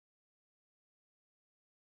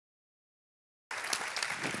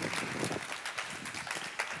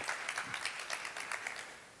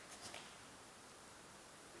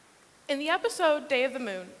In the episode Day of the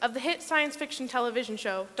Moon of the hit science fiction television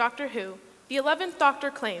show Doctor Who, the 11th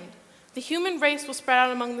Doctor claimed, "The human race will spread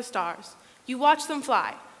out among the stars. You watch them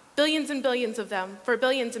fly, billions and billions of them for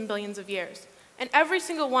billions and billions of years. And every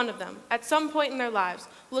single one of them, at some point in their lives,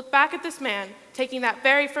 will look back at this man taking that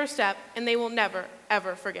very first step, and they will never,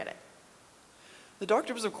 ever forget it." The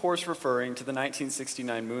Doctor was, of course, referring to the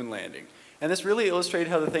 1969 moon landing, and this really illustrated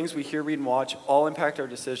how the things we hear, read, and watch all impact our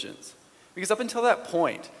decisions. Because up until that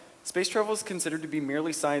point, space travel was considered to be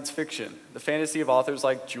merely science fiction, the fantasy of authors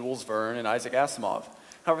like Jules Verne and Isaac Asimov.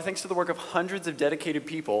 However, thanks to the work of hundreds of dedicated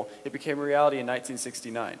people, it became a reality in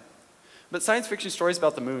 1969. But science fiction stories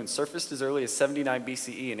about the moon surfaced as early as 79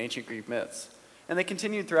 BCE in ancient Greek myths, and they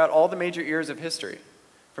continued throughout all the major eras of history,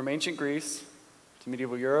 from ancient Greece to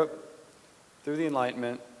medieval Europe, through the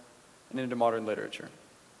Enlightenment, and into modern literature.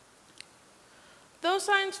 Though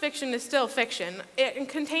science fiction is still fiction, it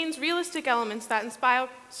contains realistic elements that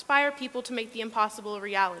inspire people to make the impossible a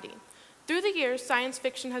reality. Through the years, science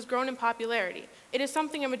fiction has grown in popularity. It is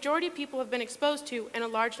something a majority of people have been exposed to and a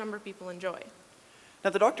large number of people enjoy.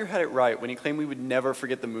 Now, the Doctor had it right when he claimed we would never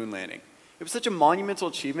forget the moon landing. It was such a monumental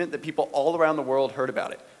achievement that people all around the world heard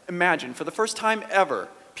about it. Imagine, for the first time ever,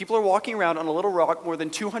 people are walking around on a little rock more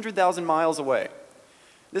than 200,000 miles away.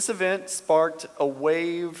 This event sparked a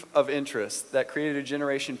wave of interest that created a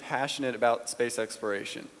generation passionate about space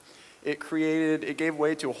exploration. It gave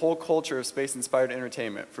way to a whole culture of space-inspired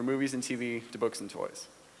entertainment, from movies and TV to books and toys.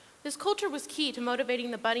 This culture was key to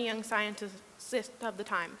motivating the budding young scientists of the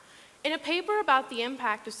time. In a paper about the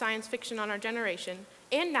impact of science fiction on our generation,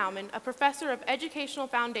 Ann Nauman, a professor of educational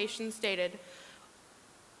foundations, stated,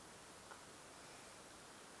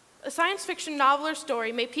 "A science fiction novel or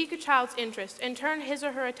story may pique a child's interest and turn his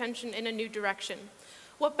or her attention in a new direction.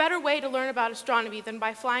 What better way to learn about astronomy than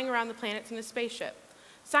by flying around the planets in a spaceship?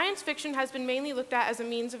 Science fiction has been mainly looked at as a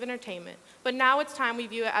means of entertainment, but now it's time we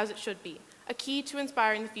view it as it should be, a key to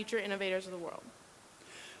inspiring the future innovators of the world."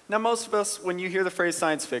 Now, most of us, when you hear the phrase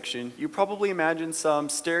science fiction, you probably imagine some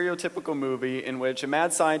stereotypical movie in which a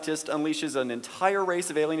mad scientist unleashes an entire race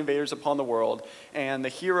of alien invaders upon the world, and the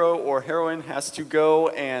hero or heroine has to go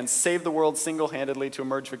and save the world single-handedly to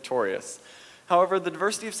emerge victorious. However, the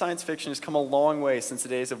diversity of science fiction has come a long way since the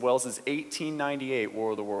days of Wells's 1898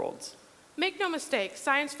 War of the Worlds. Make no mistake,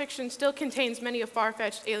 science fiction still contains many of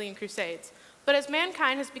far-fetched alien crusades, but as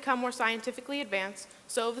mankind has become more scientifically advanced,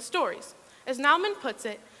 so have the stories. As Nauman puts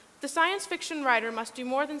it, the science fiction writer must do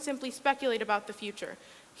more than simply speculate about the future.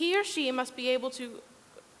 He or she must be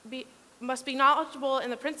knowledgeable in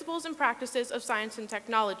the principles and practices of science and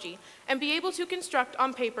technology, and be able to construct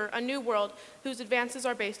on paper a new world whose advances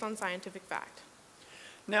are based on scientific fact.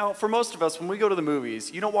 Now, for most of us, when we go to the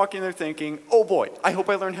movies, you don't walk in there thinking, "Oh boy, I hope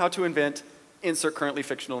I learn how to invent insert currently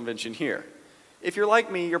fictional invention here." If you're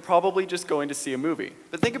like me, you're probably just going to see a movie.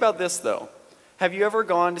 But think about this, though. Have you ever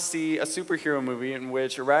gone to see a superhero movie in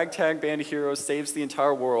which a ragtag band of heroes saves the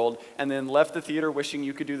entire world and then left the theater wishing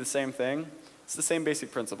you could do the same thing? It's the same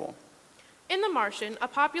basic principle. In The Martian, a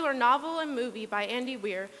popular novel and movie by Andy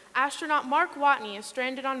Weir, astronaut Mark Watney is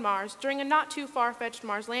stranded on Mars during a not too far-fetched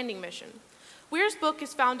Mars landing mission. Weir's book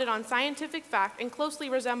is founded on scientific fact and closely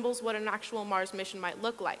resembles what an actual Mars mission might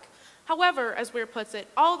look like. However, as Weir puts it,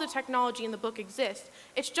 all of the technology in the book exists.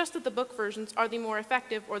 It's just that the book versions are the more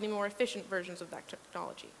effective or the more efficient versions of that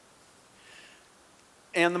technology.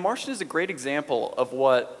 And The Martian is a great example of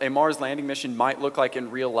what a Mars landing mission might look like in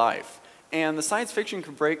real life. And the science fiction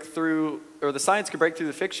could break through, or the science could break through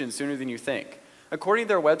the fiction sooner than you think. According to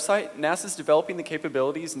their website, NASA's developing the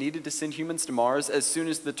capabilities needed to send humans to Mars as soon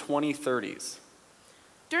as the 2030s.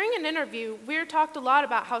 During an interview, Weir talked a lot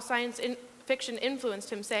about how science fiction influenced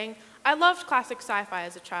him, saying, "I loved classic sci-fi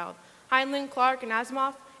as a child. Heinlein, Clarke, and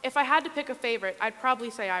Asimov. If I had to pick a favorite, I'd probably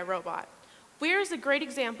say iRobot." Weir is a great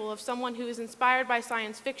example of someone who is inspired by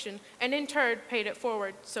science fiction and in turn paid it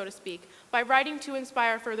forward, so to speak, by writing to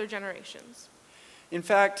inspire further generations. In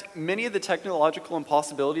fact, many of the technological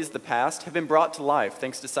impossibilities of the past have been brought to life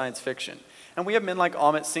thanks to science fiction, and we have men like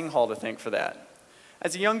Amit Singhal to thank for that.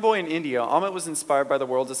 As a young boy in India, Amit was inspired by the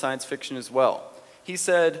worlds of science fiction as well. He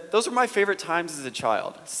said, "Those were my favorite times as a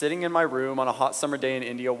child, sitting in my room on a hot summer day in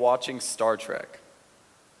India watching Star Trek."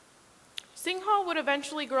 Singhal would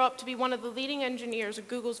eventually grow up to be one of the leading engineers of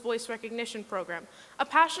Google's voice recognition program, a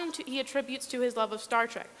passion he attributes to his love of Star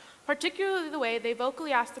Trek, particularly the way they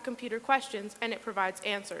vocally ask the computer questions and it provides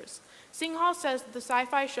answers. Singhal says that the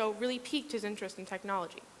sci-fi show really piqued his interest in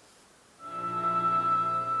technology.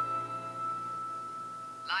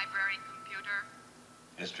 Library computer.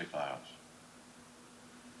 History files.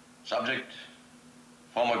 Subject,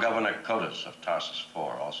 former Governor Koesser of Tarsus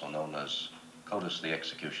IV, also known as Koesser the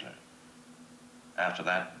Executioner. after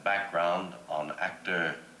that, background on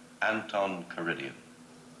actor Anton Caridian.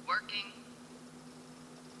 Working.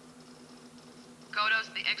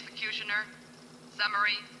 Kodos the executioner.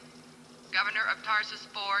 Summary. Governor of Tarsus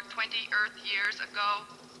IV, 20 Earth years ago,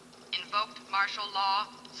 invoked martial law,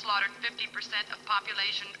 slaughtered 50% of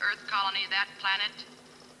population Earth colony that planet.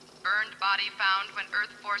 Burned body found when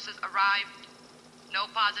Earth forces arrived. No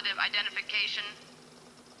positive identification.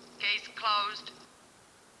 Case closed.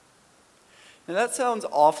 Now that sounds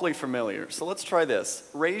awfully familiar, so let's try this.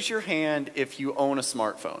 Raise your hand if you own a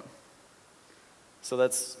smartphone. So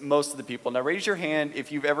that's most of the people. Now raise your hand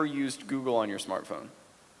if you've ever used Google on your smartphone.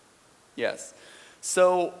 Yes.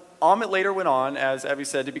 So Amit later went on, as Abby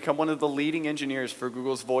said, to become one of the leading engineers for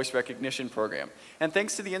Google's voice recognition program. And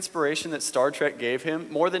thanks to the inspiration that Star Trek gave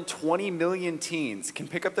him, more than 20 million teens can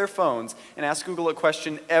pick up their phones and ask Google a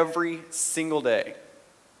question every single day.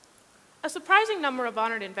 A surprising number of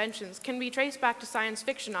honored inventions can be traced back to science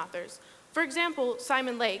fiction authors. For example,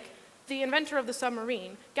 Simon Lake, the inventor of the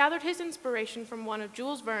submarine, gathered his inspiration from one of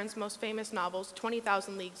Jules Verne's most famous novels,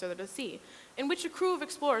 20,000 Leagues Under the Sea, in which a crew of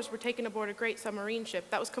explorers were taken aboard a great submarine ship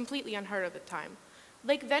that was completely unheard of at the time.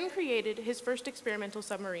 Lake then created his first experimental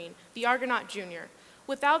submarine, the Argonaut Jr.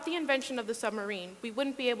 Without the invention of the submarine, we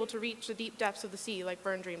wouldn't be able to reach the deep depths of the sea like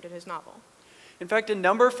Verne dreamed in his novel. In fact, a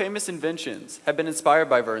number of famous inventions have been inspired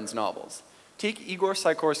by Verne's novels. Take Igor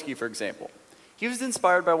Sikorsky, for example. He was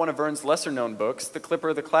inspired by one of Verne's lesser-known books, The Clipper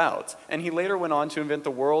of the Clouds, and he later went on to invent the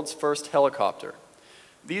world's first helicopter.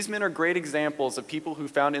 These men are great examples of people who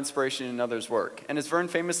found inspiration in others' work, and as Verne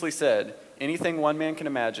famously said, anything one man can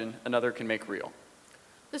imagine, another can make real.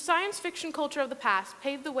 The science fiction culture of the past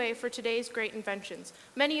paved the way for today's great inventions,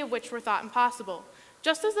 many of which were thought impossible.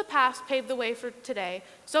 Just as the past paved the way for today,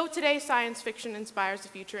 so today's science fiction inspires the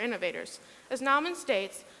future innovators. As Nauman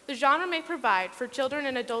states, the genre may provide, for children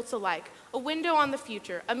and adults alike, a window on the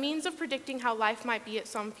future, a means of predicting how life might be at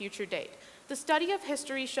some future date. The study of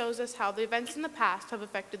history shows us how the events in the past have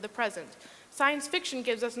affected the present. Science fiction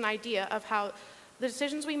gives us an idea of how the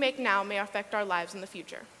decisions we make now may affect our lives in the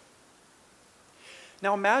future.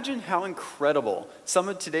 Now imagine how incredible some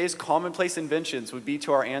of today's commonplace inventions would be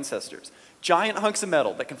to our ancestors. Giant hunks of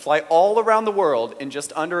metal that can fly all around the world in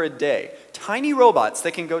just under a day. Tiny robots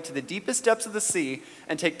that can go to the deepest depths of the sea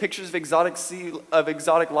and take pictures of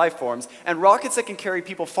exotic life forms. And rockets that can carry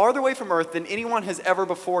people farther away from Earth than anyone has ever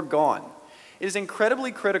before gone. It is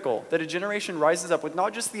incredibly critical that a generation rises up with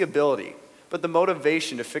not just the ability, but the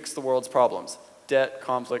motivation to fix the world's problems. Debt,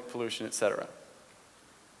 conflict, pollution, etc.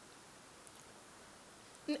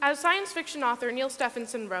 As science fiction author Neil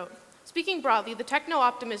Stephenson wrote, speaking broadly, the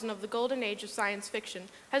techno-optimism of the golden age of science fiction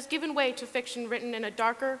has given way to fiction written in a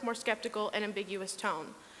darker, more skeptical, and ambiguous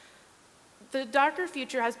tone. The darker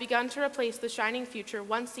future has begun to replace the shining future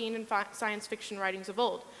once seen in science fiction writings of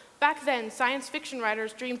old. Back then, science fiction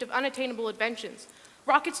writers dreamed of unattainable inventions,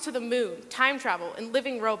 rockets to the moon, time travel, and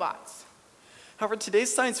living robots. However,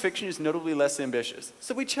 today's science fiction is notably less ambitious,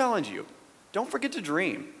 so we challenge you. Don't forget to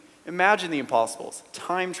dream. Imagine the impossibles,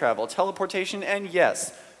 time travel, teleportation, and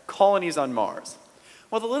yes, colonies on Mars.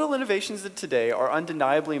 While the little innovations of today are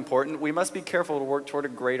undeniably important, we must be careful to work toward a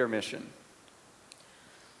greater mission.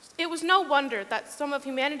 It was no wonder that some of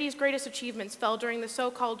humanity's greatest achievements fell during the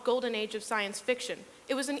so-called golden age of science fiction.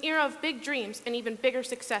 It was an era of big dreams and even bigger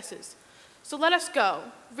successes. So let us go,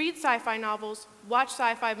 read sci-fi novels, watch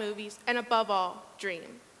sci-fi movies, and above all,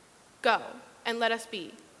 dream. Go, and let us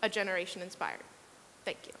be a generation inspired.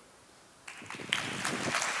 Thank you.